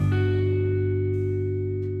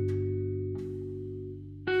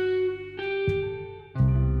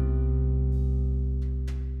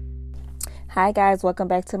Hi guys, welcome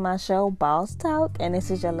back to my show, Boss Talk, and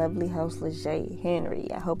this is your lovely host, Lejay Henry.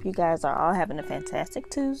 I hope you guys are all having a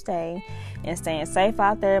fantastic Tuesday and staying safe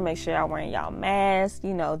out there. Make sure y'all wearing y'all masks,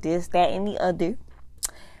 this, that, and the other.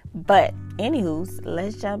 But anywho's,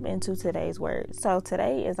 let's jump into today's word. So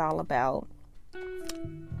today is all about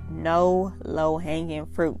no low-hanging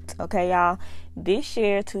fruit. Okay, y'all? This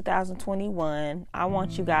year, 2021, I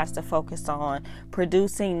want you guys to focus on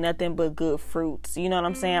producing nothing but good fruits. You know what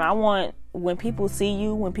I'm saying? I want when people see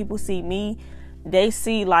you, when people see me, they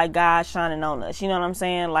see like God shining on us. You know what I'm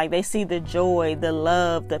saying? Like they see the joy, the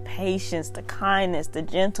love, the patience, the kindness, the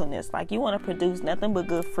gentleness. Like you want to produce nothing but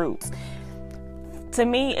good fruits. To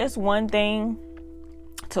me, it's one thing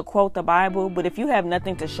to quote the Bible, but if you have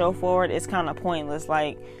nothing to show for it, it's kind of pointless.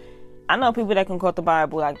 Like, I know people that can quote the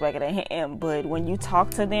Bible like back of their hand, but when you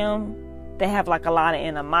talk to them, they have like a lot of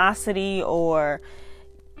animosity or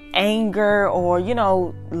anger or,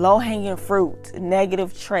 low-hanging fruit,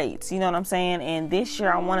 negative traits. You know what I'm saying? And this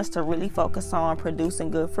year, I want us to really focus on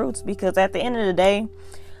producing good fruits because at the end of the day,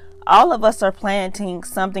 all of us are planting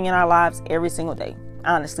something in our lives every single day,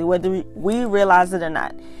 honestly, whether we realize it or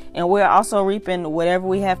not. And we're also reaping whatever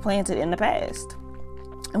we have planted in the past.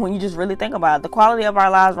 And when you just really think about it, the quality of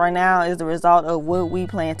our lives right now is the result of what we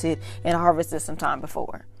planted and harvested some time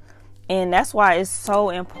before. And that's why it's so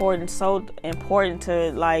important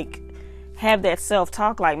to like have that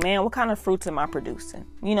self-talk, like, man, what kind of fruits am I producing?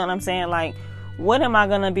 You know what I'm saying? Like, what am I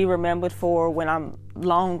going to be remembered for when I'm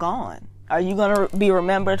long gone? Are you going to be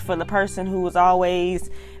remembered for the person who was always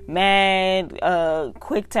mad,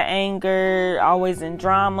 quick to anger, always in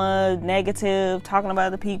drama, negative, talking about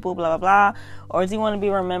other people, blah, blah, blah? Or do you want to be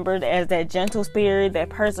remembered as that gentle spirit, that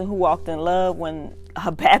person who walked in love when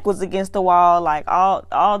her back was against the wall, like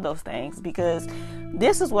all those things? Because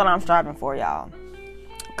this is what I'm striving for, y'all.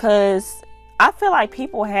 Because I feel like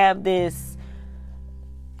people have this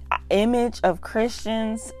image of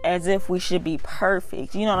Christians as if we should be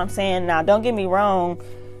perfect. You know what I'm saying? Now, don't get me wrong.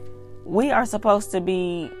 We are supposed to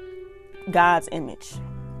be God's image.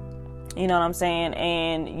 You know what I'm saying?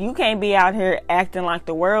 And you can't be out here acting like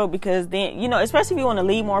the world, because then, especially if you want to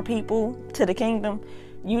lead more people to the kingdom,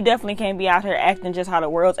 you definitely can't be out here acting just how the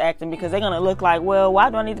world's acting, because they're going to look like, well, why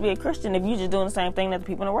do I need to be a Christian if you're just doing the same thing that the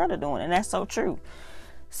people in the world are doing? And that's so true.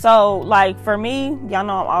 So, like, for me, y'all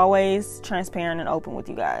know I'm always transparent and open with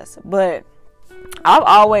you guys. But I've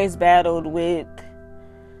always battled with,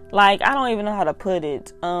 like, I don't even know how to put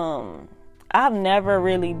it. I've never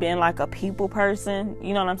really been like a people person.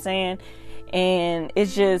 You know what I'm saying? And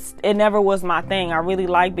it never was my thing. I really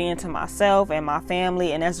like being to myself and my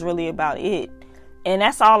family, and that's really about it. And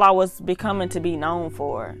that's all I was becoming to be known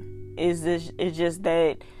for. It's just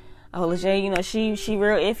that, oh, Lejay, she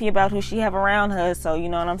real iffy about who she have around her. So, you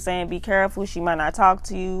know what I'm saying? Be careful. She might not talk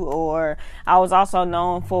to you. Or I was also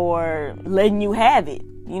known for letting you have it.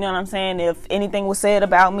 You know what I'm saying? If anything was said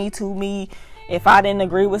about me to me, if I didn't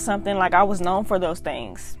agree with something, like, I was known for those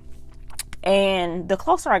things. And the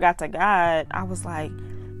closer I got to God, I was like,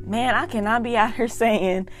 man, I cannot be out here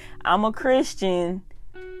saying I'm a Christian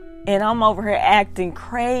and I'm over here acting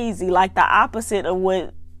crazy, like the opposite of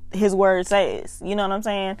what his word says. You know what I'm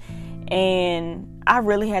saying? And I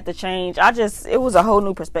really had to change. It was a whole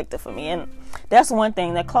new perspective for me. And that's one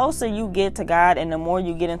thing. The closer you get to God and the more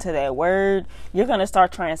you get into that word, you're going to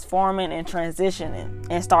start transforming and transitioning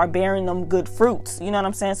and start bearing them good fruits. You know what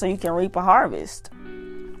I'm saying? So you can reap a harvest.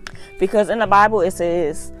 Because in the Bible, it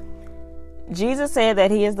says, Jesus said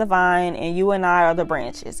that he is the vine and you and I are the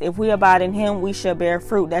branches. If we abide in him, we shall bear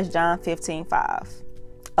fruit. That's John 15:5.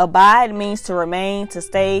 Abide means to remain, to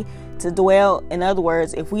stay, to dwell. In other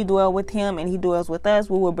words, if we dwell with him and he dwells with us,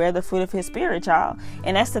 we will bear the fruit of his spirit, y'all.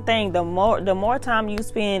 And that's the thing. The more time you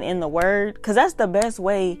spend in the word, because that's the best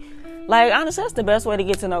way. Like, honestly, that's the best way to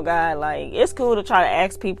get to know God. Like, it's cool to try to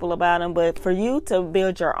ask people about him, but for you to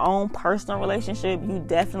build your own personal relationship, you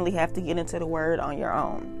definitely have to get into the word on your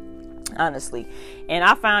own, honestly. And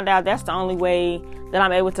I found out that's the only way that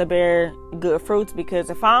I'm able to bear good fruits, because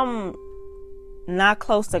if I'm not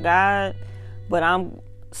close to God, but I'm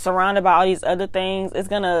surrounded by all these other things, it's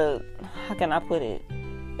gonna, how can I put it?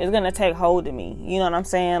 It's gonna take hold of me. You know what I'm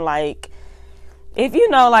saying? Like, if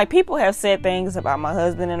like, people have said things about my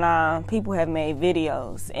husband and I, people have made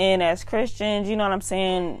videos, and as Christians, you know what I'm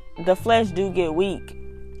saying, the flesh do get weak.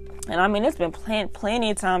 And I mean, it's been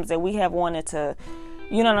plenty of times that we have wanted to,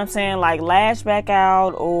 you know what I'm saying, like, lash back out,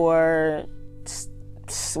 or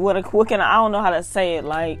what can I don't know how to say it,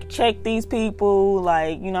 like, check these people,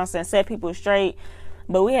 like, you know what I'm saying, set people straight.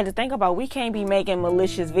 But we had to think about, we can't be making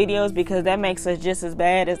malicious videos, because that makes us just as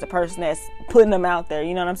bad as the person that's putting them out there.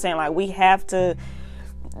 You know what I'm saying? Like, we have to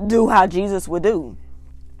do how Jesus would do.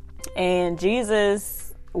 And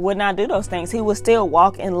Jesus would not do those things. He would still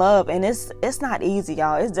walk in love. And it's not easy,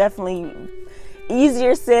 y'all. It's definitely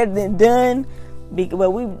easier said than done.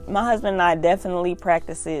 But my husband and I definitely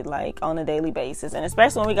practice it like on a daily basis. And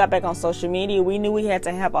especially when we got back on social media, we knew we had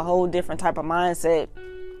to have a whole different type of mindset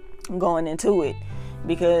going into it.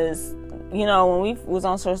 Because, you know, when we was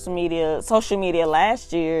on social media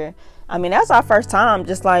last year, I mean, that's our first time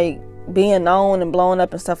just like being known and blowing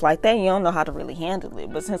up and stuff like that. You don't know how to really handle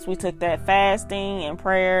it. But since we took that fasting and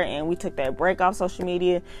prayer and we took that break off social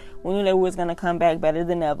media, we knew that we was going to come back better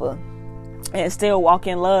than ever and still walk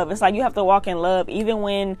in love. It's like you have to walk in love even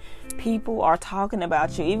when people are talking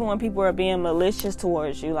about you, even when people are being malicious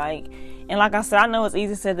towards you. And like I said, I know it's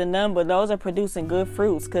easy said than done, but those are producing good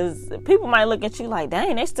fruits, because people might look at you like,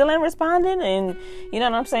 dang, they still ain't responding. And you know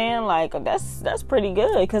what I'm saying? Like, that's pretty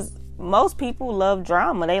good, because most people love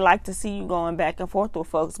drama. They like to see you going back and forth with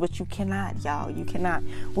folks, but you cannot, y'all. You cannot.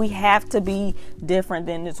 We have to be different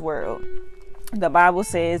than this world. The Bible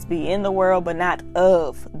says, be in the world, but not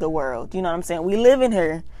of the world. You know what I'm saying? We live in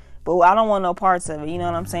here, but I don't want no parts of it. You know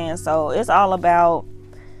what I'm saying? So it's all about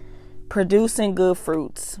producing good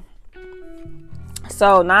fruits.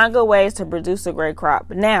 So 9 good ways to produce a great crop.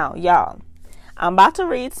 Now, y'all, I'm about to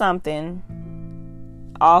read something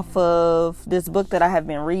off of this book that I have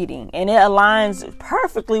been reading, and it aligns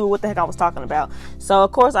perfectly with what the heck I was talking about. So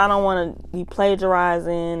of course I don't want to be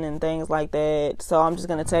plagiarizing and things like that, so I'm just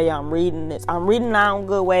going to tell you I'm reading this. I'm reading 9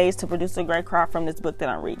 good ways to produce a great crop from this book that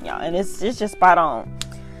I'm reading, y'all, and it's just spot on.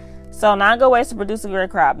 So 9 good ways to produce a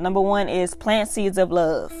great crop. Number 1 is plant seeds of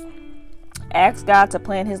love. Ask God to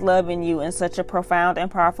plant his love in you in such a profound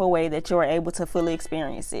and powerful way that you are able to fully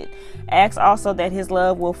experience it. Ask also that his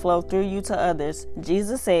love will flow through you to others.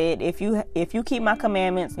 Jesus said, if you keep my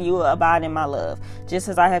commandments, you will abide in my love, just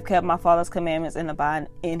as I have kept my Father's commandments and abide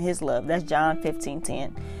in his love. That's John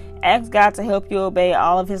 15:10. Ask God to help you obey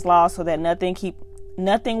all of his laws so that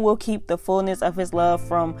nothing will keep the fullness of his love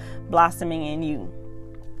from blossoming in you.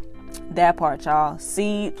 That part, y'all.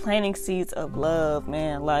 Planting seeds of love,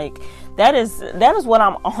 man. Like that is what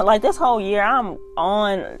I'm on. Like this whole year, I'm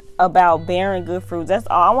on about bearing good fruits. That's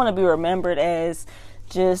all. I want to be remembered as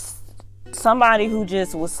just somebody who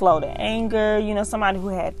just was slow to anger. You know, somebody who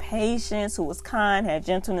had patience, who was kind, had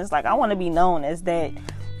gentleness. Like I want to be known as that.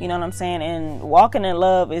 You know what I'm saying? And walking in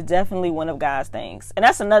love is definitely one of God's things. And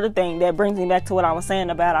that's another thing that brings me back to what I was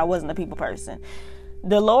saying about I wasn't a people person.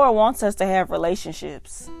 The Lord wants us to have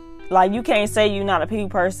relationships. Like, you can't say you're not a people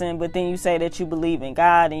person, but then you say that you believe in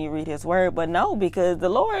God and you read his word. But no, because the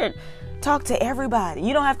Lord talk to everybody.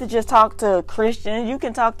 You don't have to just talk to Christians. You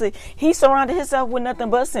can he surrounded himself with nothing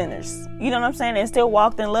but sinners. You know what I'm saying? And still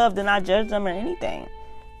walked in love, did not judge them or anything.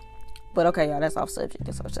 But okay, y'all, that's off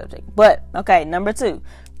subject. But okay, number 2,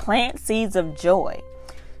 plant seeds of joy.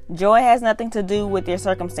 Joy has nothing to do with your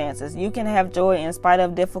circumstances. You can have joy in spite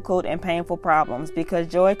of difficult and painful problems, because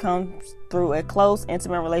joy comes through a close,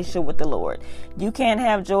 intimate relationship with the Lord. You can't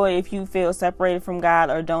have joy if you feel separated from God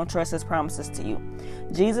or don't trust his promises to you.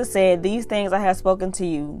 Jesus said, "These things I have spoken to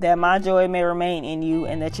you, that my joy may remain in you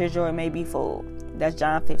and that your joy may be full." That's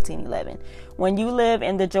John 15:11. When you live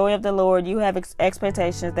in the joy of the Lord, you have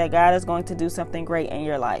expectations that God is going to do something great in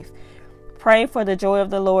your life. Pray for the joy of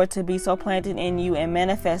the Lord to be so planted in you and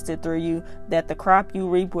manifested through you that the crop you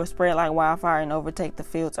reap will spread like wildfire and overtake the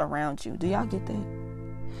fields around you. Do y'all get that?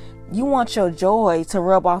 You want your joy to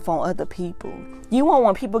rub off on other people. You want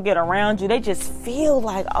when people get around you, they just feel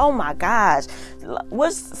like, oh my gosh.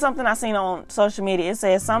 What's something I seen on social media? It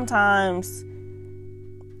says sometimes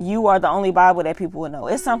you are the only Bible that people will know.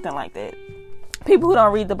 It's something like that. People who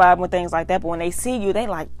don't read the Bible and things like that, but when they see you, they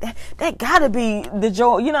like, that gotta be the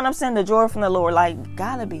joy. You know what I'm saying? The joy from the Lord, like,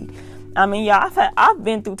 gotta be. I mean, y'all, I've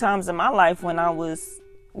been through times in my life when I was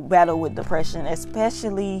battled with depression,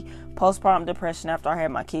 especially postpartum depression after I had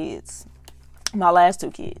my kids. My last 2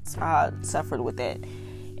 kids, I suffered with that.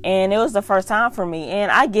 And it was the first time for me.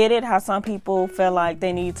 And I get it, how some people feel like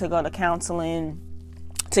they need to go to counseling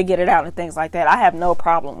to get it out and things like that. I have no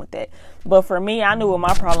problem with that. But for me, I knew what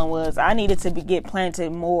my problem was. I needed to get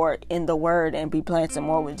planted more in the word and be planted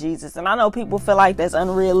more with Jesus. And I know people feel like that's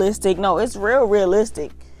unrealistic. No, it's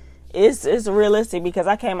realistic. It's realistic, because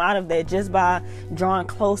I came out of that just by drawing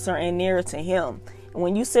closer and nearer to him. And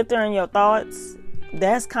when you sit there in your thoughts,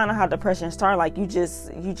 that's kind of how depression started. Like you just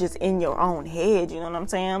in your own head, you know what I'm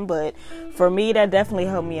saying? But for me, that definitely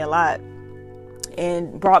helped me a lot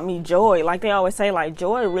and brought me joy. Like they always say, like,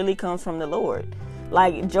 joy really comes from the Lord.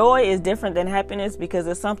 Like, joy is different than happiness because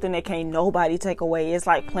it's something that can't nobody take away. It's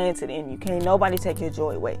like planted in you. Can't nobody take your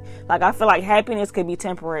joy away. Like, I feel like happiness could be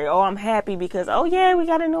temporary. Oh, I'm happy because, oh yeah, we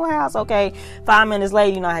got a new house. Okay, 5 minutes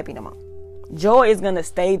later, you're not happy no more. Joy is going to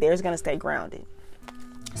stay there. It's going to stay grounded.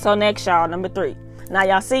 So next, y'all, number 3. Now,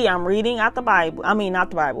 y'all see, I'm reading out the Bible. I mean,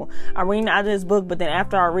 not the Bible. I'm reading out of this book, but then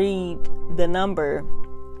after I read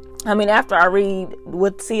after I read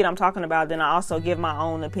what seed I'm talking about, then I also give my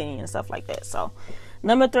own opinion and stuff like that. So,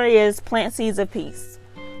 number 3 is plant seeds of peace.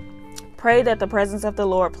 Pray that the presence of the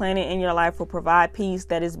Lord planted in your life will provide peace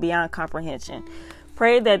that is beyond comprehension.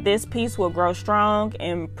 Pray that this peace will grow strong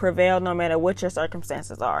and prevail no matter what your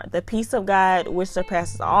circumstances are. The peace of God, which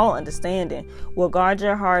surpasses all understanding, will guard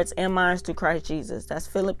your hearts and minds through Christ Jesus. That's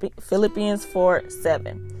Philippians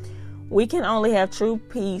 4:7. We can only have true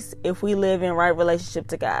peace if we live in right relationship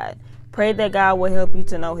to God. Pray that God will help you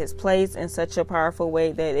to know his place in such a powerful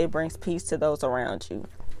way that it brings peace to those around you.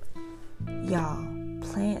 Y'all,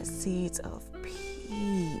 plant seeds of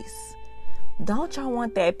peace. Don't y'all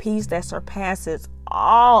want that peace that surpasses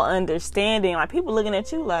all understanding? Like, people looking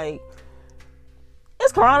at you like,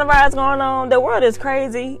 it's coronavirus going on, the world is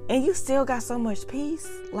crazy, and you still got so much peace.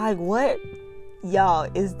 Like, what? Y'all,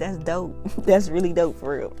 that's dope. That's really dope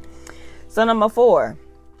for real. So number 4,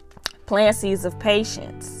 plant seeds of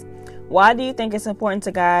patience. Why do you think it's important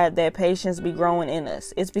to God that patience be growing in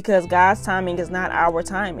us? It's because God's timing is not our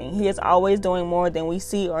timing. He is always doing more than we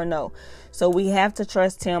see or know. So we have to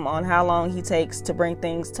trust him on how long he takes to bring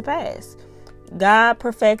things to pass. God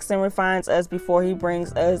perfects and refines us before he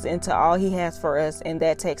brings us into all he has for us, and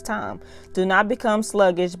that takes time. Do not become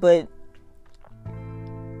sluggish, but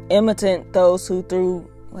imitate those who through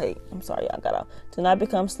Do not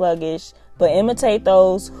become sluggish, but imitate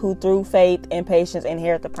those who through faith and patience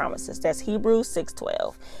inherit the promises. That's Hebrews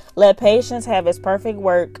 6:12. Let patience have its perfect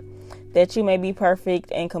work, that you may be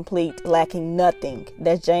perfect and complete, lacking nothing.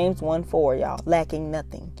 That's James 1:4, y'all. Lacking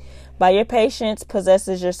nothing. By your patience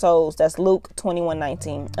possesses your souls. That's Luke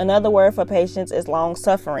 21:19. Another word for patience is long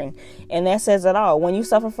suffering, and that says it all. When you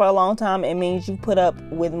suffer for a long time, it means you put up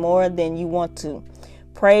with more than you want to.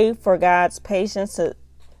 Pray for God's patience to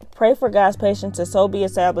so be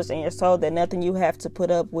established in your soul that nothing you have to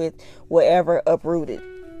put up with will ever uproot it.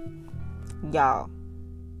 Y'all,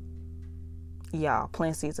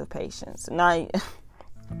 plant seeds of patience. Now, I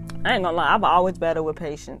ain't gonna lie, I've always battled with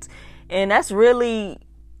patience, and that's really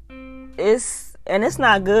it's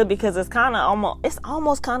not good because it's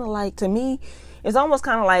almost kind of like, to me, it's almost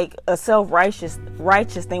kind of like a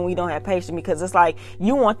righteous thing. We don't have patience because it's like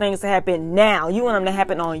you want things to happen now. You want them to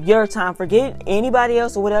happen on your time. Forget anybody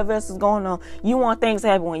else or whatever else is going on. You want things to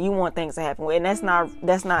happen when you want things to happen, and that's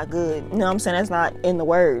not good. You know what I'm saying? That's not in the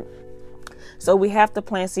word. So we have to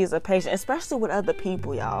plant seeds of patience, especially with other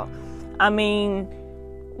people, y'all. I mean,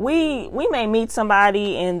 we may meet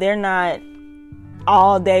somebody and they're not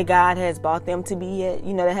all that God has brought them to be yet.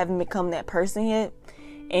 You know, they haven't become that person yet.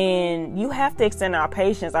 And you have to extend our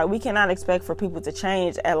patience. Like, we cannot expect for people to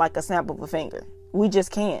change at like a snap of a finger. We just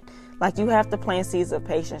can't. Like, you have to plant seeds of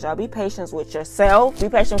patience. Y'all, be patient with yourself. Be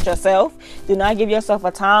patient with yourself. Do not give yourself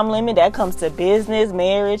a time limit. That comes to business,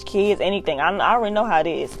 marriage, kids, anything. I already know how it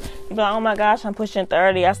is. You be like, oh my gosh, I'm pushing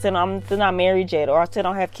 30. I'm still not married yet, or I still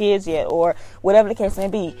don't have kids yet, or whatever the case may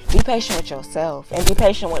be. Be patient with yourself and be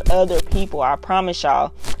patient with other people. I promise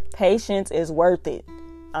y'all, patience is worth it.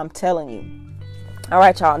 I'm telling you. All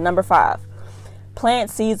right, y'all. Number 5, plant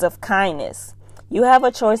seeds of kindness. You have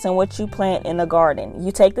a choice in what you plant in the garden.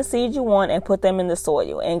 You take the seeds you want and put them in the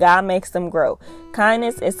soil, and God makes them grow.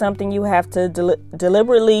 Kindness is something you have to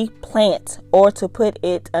deliberately plant, or to put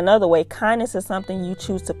it another way, kindness is something you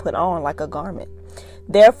choose to put on like a garment.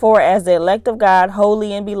 Therefore, as the elect of God,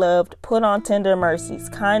 holy and beloved, put on tender mercies,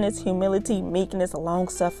 kindness, humility, meekness,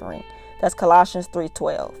 long-suffering. That's Colossians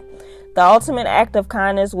 3:12. The ultimate act of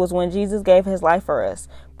kindness was when Jesus gave his life for us.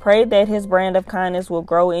 Pray that his brand of kindness will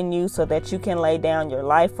grow in you so that you can lay down your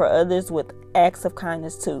life for others with acts of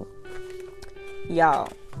kindness too. Y'all,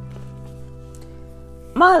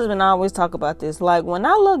 my husband always talk about this. Like, when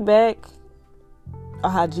I look back at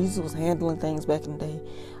how Jesus was handling things back in the day,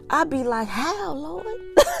 I be like, how, Lord?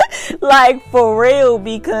 Like, for real,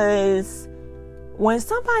 because when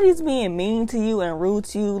somebody's being mean to you and rude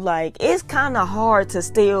to you, like, it's kind of hard to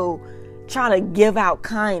still try to give out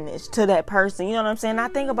kindness to that person. You know what I'm saying? I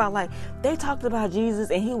think about, like, they talked about Jesus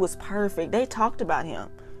and he was perfect. They talked about him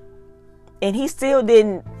and he still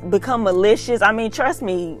didn't become malicious. I mean, trust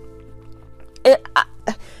me,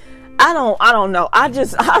 I don't know.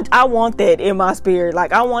 I want that in my spirit.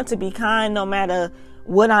 Like, I want to be kind no matter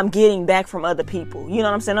what I'm getting back from other people. You know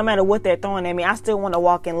what I'm saying? No matter what they're throwing at me, I still want to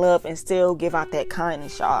walk in love and still give out that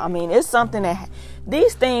kindness, y'all. I mean, it's something that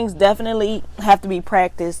these things definitely have to be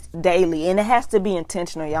practiced daily, and it has to be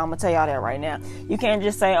intentional, y'all. I'm gonna tell y'all that right now. You can't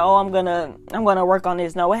just say, "Oh, I'm gonna work on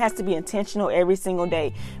this." No, it has to be intentional every single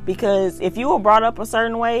day, because if you were brought up a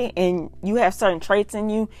certain way and you have certain traits in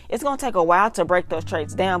you, it's gonna take a while to break those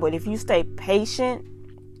traits down. But if you stay patient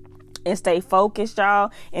and stay focused, y'all,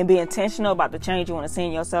 and be intentional about the change you want to see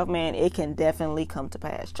in yourself, man, it can definitely come to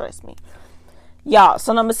pass. Trust me. Y'all,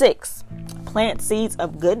 so number 6, plant seeds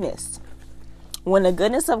of goodness. When the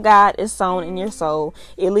goodness of God is sown in your soul,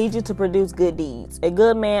 it leads you to produce good deeds. A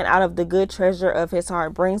good man out of the good treasure of his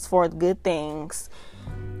heart brings forth good things,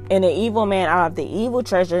 and an evil man out of the evil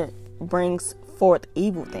treasure brings forth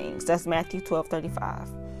evil things. That's Matthew 12:35.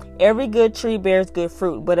 Every good tree bears good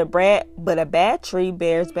fruit, but a bad tree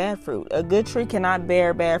bears bad fruit. A good tree cannot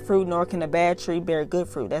bear bad fruit, nor can a bad tree bear good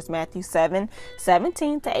fruit. That's Matthew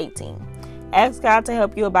 7:17-18. Ask God to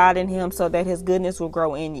help you abide in him so that his goodness will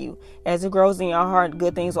grow in you. As it grows in your heart,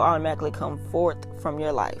 good things will automatically come forth from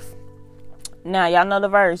your life. Now, y'all know the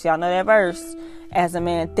verse. Y'all know that verse. As a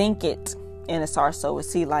man thinketh in his heart, so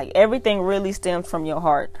is he. Like, everything really stems from your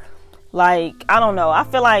heart. Like, I don't know. I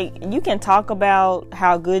feel like you can talk about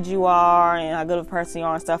how good you are and how good of a person you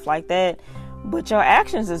are and stuff like that, but your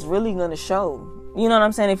actions is really going to show. You know what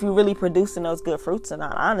I'm saying? If you're really producing those good fruits or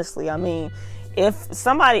not. Honestly, I mean, if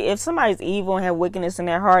somebody's evil and have wickedness in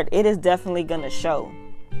their heart, it is definitely going to show.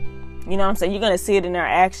 You know what I'm saying? You're going to see it in their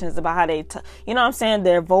actions about how they, you know what I'm saying?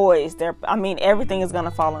 Their voice, everything is going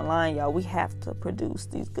to fall in line, y'all. We have to produce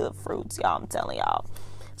these good fruits, y'all. I'm telling y'all.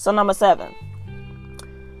 So number 7.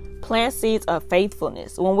 Plant seeds of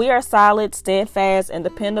faithfulness. When we are solid, steadfast, and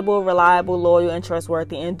dependable, reliable, loyal, and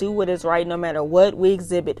trustworthy, and do what is right no matter what, we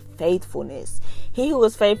exhibit faithfulness. He who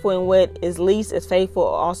is faithful in what is least is faithful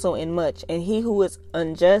also in much, and he who is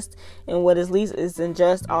unjust in what is least is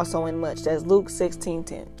unjust also in much. That's Luke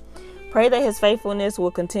 16:10. Pray that his faithfulness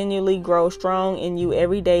will continually grow strong in you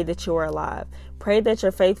every day that you are alive. Pray that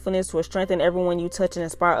your faithfulness will strengthen everyone you touch and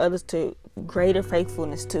inspire others to greater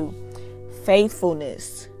faithfulness too.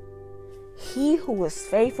 Faithfulness. He who is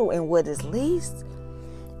faithful in what is least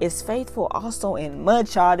is faithful also in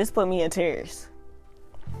much, y'all. This put me in tears.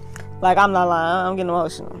 Like, I'm not lying. I'm getting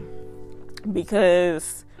emotional.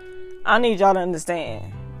 Because I need y'all to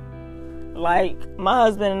understand. Like, my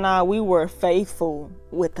husband and I, we were faithful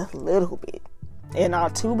with a little bit. In our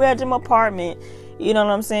 2-bedroom apartment, you know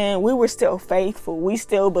what I'm saying? We were still faithful. We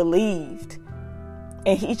still believed.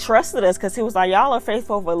 And he trusted us because he was like, y'all are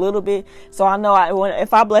faithful for a little bit. So I know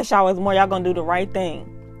if I bless y'all with more, y'all going to do the right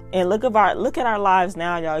thing. And look at our lives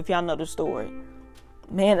now, y'all, if y'all know the story.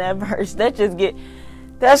 Man, that verse, that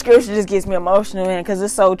scripture just gets me emotional, man, because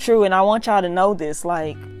it's so true. And I want y'all to know this.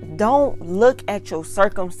 Like, don't look at your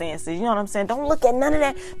circumstances. You know what I'm saying? Don't look at none of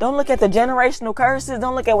that. Don't look at the generational curses.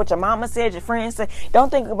 Don't look at what your mama said, your friends said. Don't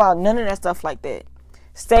think about none of that stuff like that.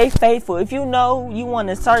 Stay faithful. If you know you want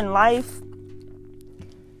a certain life,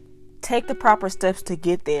 take the proper steps to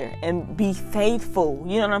get there and be faithful.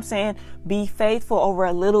 You know what I'm saying? Be faithful over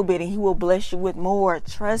a little bit and he will bless you with more.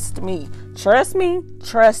 Trust me. Trust me.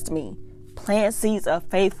 Trust me. Plant seeds of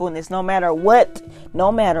faithfulness no matter what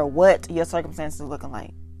your circumstances are looking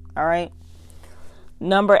like. All right.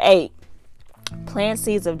 Number 8, plant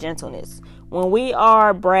seeds of gentleness. When we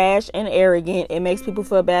are brash and arrogant, it makes people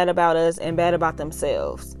feel bad about us and bad about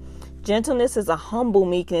themselves. Gentleness is a humble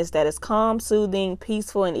meekness that is calm, soothing,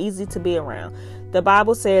 peaceful, and easy to be around. The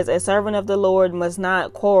Bible says a servant of the Lord must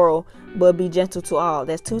not quarrel, but be gentle to all.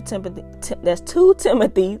 That's 2 Timothy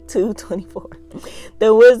 2:24.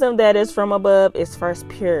 The wisdom that is from above is first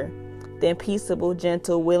pure, then peaceable,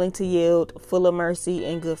 gentle, willing to yield, full of mercy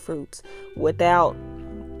and good fruits, without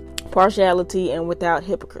partiality and without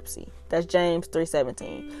hypocrisy. That's James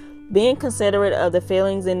 3:17. Being considerate of the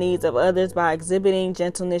feelings and needs of others by exhibiting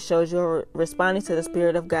gentleness shows you're responding to the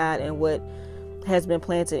Spirit of God, and what has been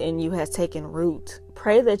planted in you has taken root.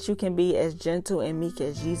 Pray that you can be as gentle and meek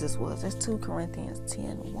as Jesus was. That's 2 Corinthians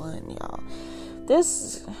 10:1, y'all.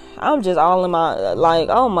 I'm just all in my, like,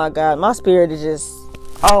 oh my God, my spirit is just,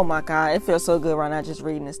 oh my God, it feels so good right now just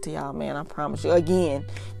reading this to y'all, man. I promise you, again,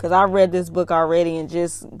 because I read this book already, and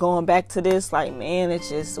just going back to this, like, man, it's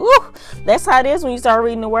just, woo, that's how it is when you start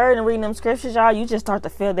reading the word and reading them scriptures, y'all. You just start to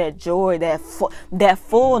feel that joy, that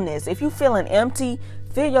fullness. If you feeling empty,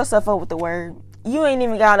 fill yourself up with the word. You ain't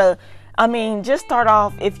even gotta, just start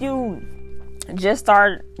off, if you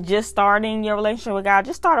starting your relationship with God,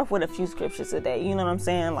 just start off with a few scriptures a day. You know what I'm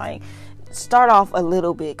saying? Like, start off a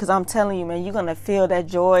little bit, because I'm telling you, man, you're gonna feel that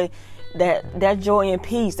joy that joy and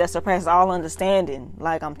peace that surpasses all understanding.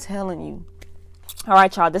 Like, I'm telling you. All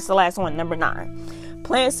right, y'all, this is the last one, number 9.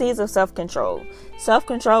 Plant seeds of self-control.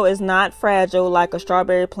 Self-control is not fragile like a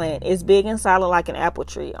strawberry plant. It's big and solid like an apple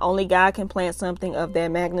tree. Only God can plant something of that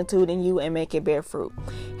magnitude in you and make it bear fruit.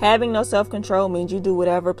 Having no self-control means you do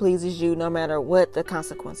whatever pleases you, no matter what the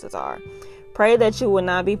consequences are. Pray that you will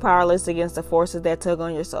not be powerless against the forces that tug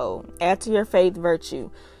on your soul. Add to your faith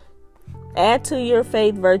virtue. Add to your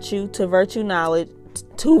faith virtue, to virtue knowledge,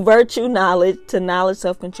 to knowledge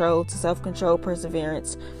self-control, to self-control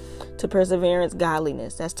perseverance, to perseverance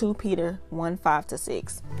godliness. That's 2 Peter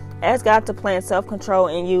 1:5-6. Ask God to plant self-control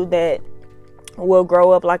in you that will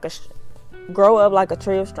grow up like a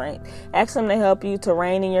tree of strength. Ask Him to help you to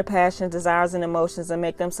rein in your passions, desires, and emotions and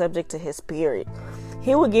make them subject to His Spirit.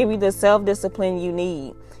 He will give you the self-discipline you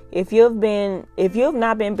need. If you have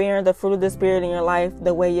not been bearing the fruit of the Spirit in your life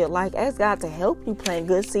the way you'd like, ask God to help you plant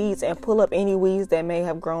good seeds and pull up any weeds that may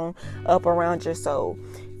have grown up around your soul.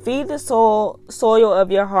 Feed the soil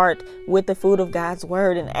of your heart with the food of God's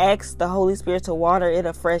word and ask the Holy Spirit to water it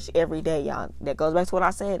afresh every day, y'all. That goes back to what I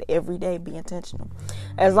said. Every day, be intentional.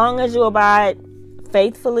 As long as you abide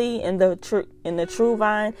faithfully in the true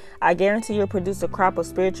vine, I guarantee you'll produce a crop of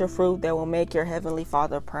spiritual fruit that will make your heavenly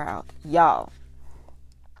Father proud. Y'all.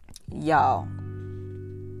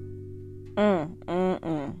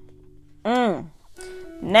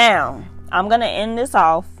 Now, I'm going to end this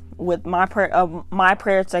off with my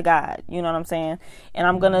prayer to God. You know what I'm saying? And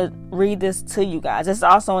I'm going to read this to you guys. It's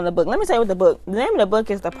also in the book. Let me tell you what the name of the book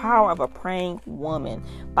is. The Power of a Praying Woman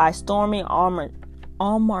by Stormy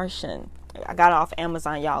Omartian. I got it off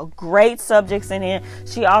Amazon, y'all. Great subjects in here.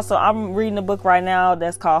 I'm reading a book right now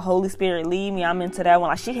that's called Holy Spirit Lead Me. I'm into that one.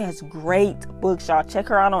 Like, she has great books, y'all. Check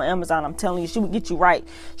her out on Amazon. I'm telling you, she will get you right.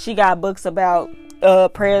 She got books about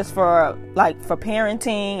prayers for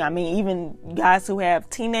parenting. I mean, even guys who have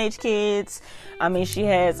teenage kids. I mean, she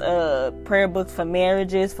has prayer books for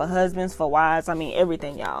marriages, for husbands, for wives. I mean,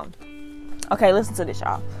 everything, y'all. Okay, listen to this,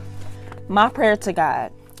 y'all. My prayer to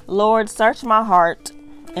God. Lord, search my heart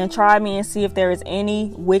and try me and see if there is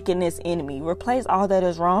any wickedness in me. Replace all that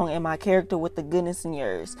is wrong in my character with the goodness in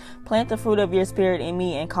yours. Plant the fruit of your Spirit in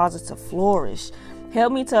me and cause it to flourish.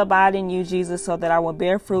 Help me to abide in you, Jesus, so that I will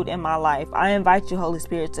bear fruit in my life. I invite you, Holy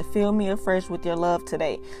Spirit, to fill me afresh with your love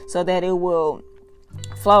today so that it will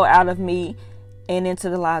flow out of me and into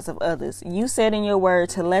the lives of others. You said in your word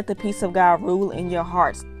to let the peace of God rule in your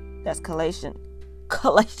hearts. That's Galatians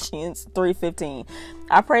 3:15.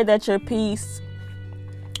 I pray that your peace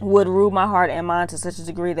would rule my heart and mind to such a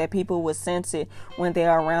degree that people would sense it when they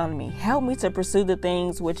are around me. Help me to pursue the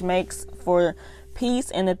things which makes for peace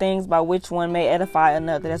and the things by which one may edify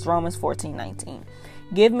another. That's Romans 14:19.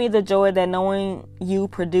 Give me the joy that knowing you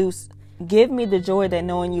produces. Give me the joy that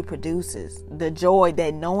knowing you produces. The joy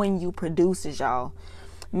that knowing you produces, y'all.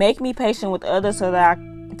 Make me patient with others so that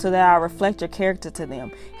I reflect your character to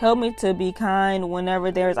them. Help me to be kind whenever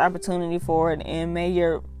there is opportunity for it, and may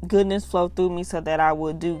your goodness flow through me so that I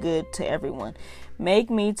will do good to everyone. Make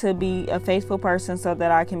me to be a faithful person so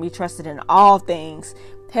that I can be trusted in all things.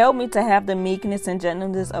 Help me to have the meekness and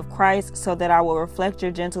gentleness of Christ so that I will reflect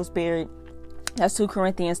your gentle spirit. That's 2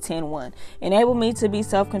 Corinthians 10:1. Enable me to be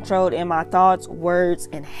self-controlled in my thoughts, words,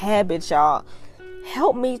 and habits, y'all.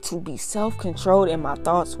 Help me to be self-controlled in my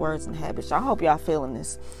thoughts, words, and habits. I hope y'all feeling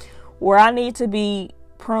this. Where I need to be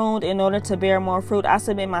pruned in order to bear more fruit, I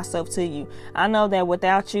submit myself to you. I know that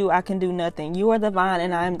without you, I can do nothing. You are the vine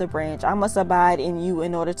and I am the branch. I must abide in you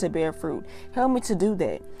in order to bear fruit. Help me to do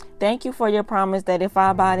that. Thank you for your promise that if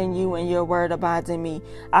I abide in you and your word abides in me,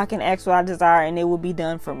 I can ask what I desire and it will be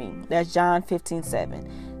done for me. That's John 15:7.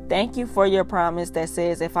 Thank you for your promise that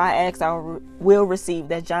says, if I ask, I will receive.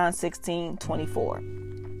 That's John 16:24.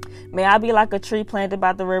 May I be like a tree planted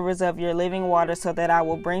by the rivers of your living water so that I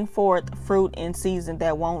will bring forth fruit in season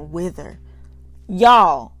that won't wither.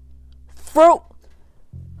 Y'all, fruit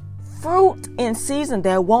in season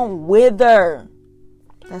that won't wither.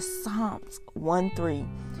 That's Psalms 1:3.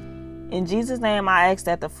 In Jesus' name, I ask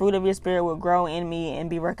that the fruit of your Spirit will grow in me and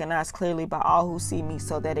be recognized clearly by all who see me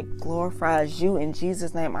so that it glorifies you. In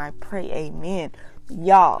Jesus' name, I pray. Amen.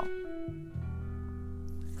 Y'all,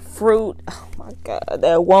 fruit, oh my God,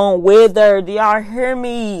 that won't wither. Do y'all hear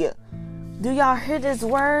me? Do y'all hear this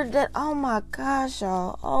word? Oh my gosh,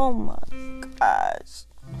 y'all. Oh my gosh.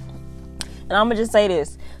 And I'm going to just say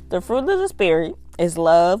this. The fruit of the Spirit is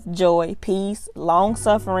love, joy, peace,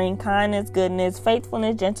 long-suffering, kindness, goodness,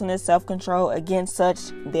 faithfulness, gentleness, self-control. Against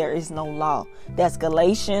such, there is no law. That's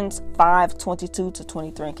Galatians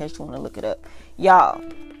 5:22-23, in case you want to look it up. Y'all,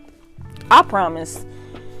 I promise,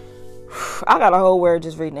 I got a whole word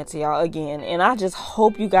just reading it to y'all again. And I just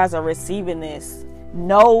hope you guys are receiving this.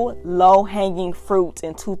 No low-hanging fruit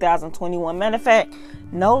in 2021. Matter of fact,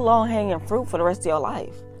 no low-hanging fruit for the rest of your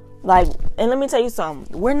life. Like, and let me tell you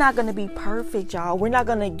something. We're not going to be perfect, y'all. We're not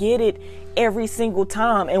going to get it every single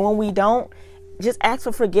time. And when we don't, just ask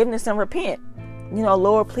for forgiveness and repent. You know,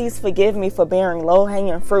 Lord, please forgive me for bearing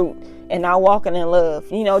low-hanging fruit and not walking in love.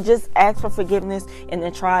 You know, just ask for forgiveness and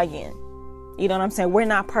then try again. You know what I'm saying? We're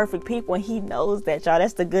not perfect people, and he knows that, y'all.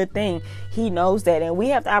 That's the good thing. He knows that. And we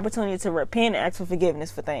have the opportunity to repent and ask for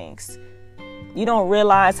forgiveness for things. You don't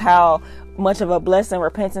realize how much of a blessing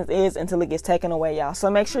repentance is until it gets taken away, y'all.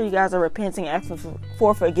 So make sure you guys are repenting, asking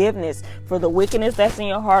for forgiveness for the wickedness that's in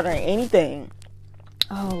your heart or anything.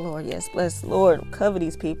 Oh, Lord, yes. Bless, Lord, cover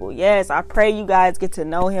these people. Yes, I pray you guys get to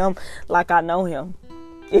know him like I know him.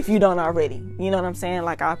 If you don't already. You know what I'm saying?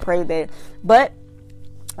 Like, I pray that. But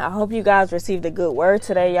I hope you guys received a good word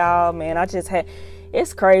today, y'all. Man,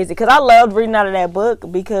 it's crazy because I loved reading out of that book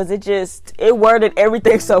because it worded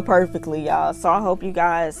everything so perfectly, y'all. So I hope you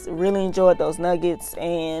guys really enjoyed those nuggets.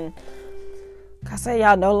 And I say,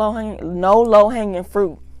 y'all, no low-hanging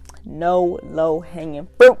fruit. No low-hanging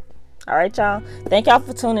fruit. All right, y'all. Thank y'all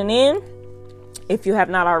for tuning in. If you have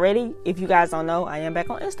not already, if you guys don't know, I am back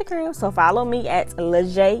on Instagram. So follow me at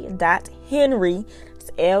lejia.henry. It's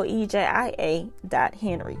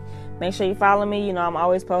LEJIA.Henry. Make sure you follow me. You know, I'm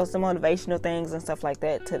always posting motivational things and stuff like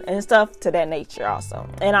that, and stuff to that nature also.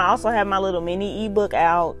 And I also have my little mini ebook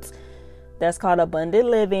out that's called Abundant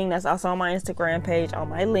Living. That's also on my Instagram page on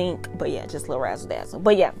my link. But yeah, just a little razzle dazzle.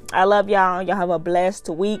 But yeah, I love y'all. Y'all have a blessed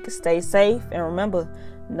week. Stay safe. And remember,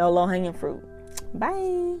 no low hanging fruit.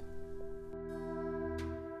 Bye.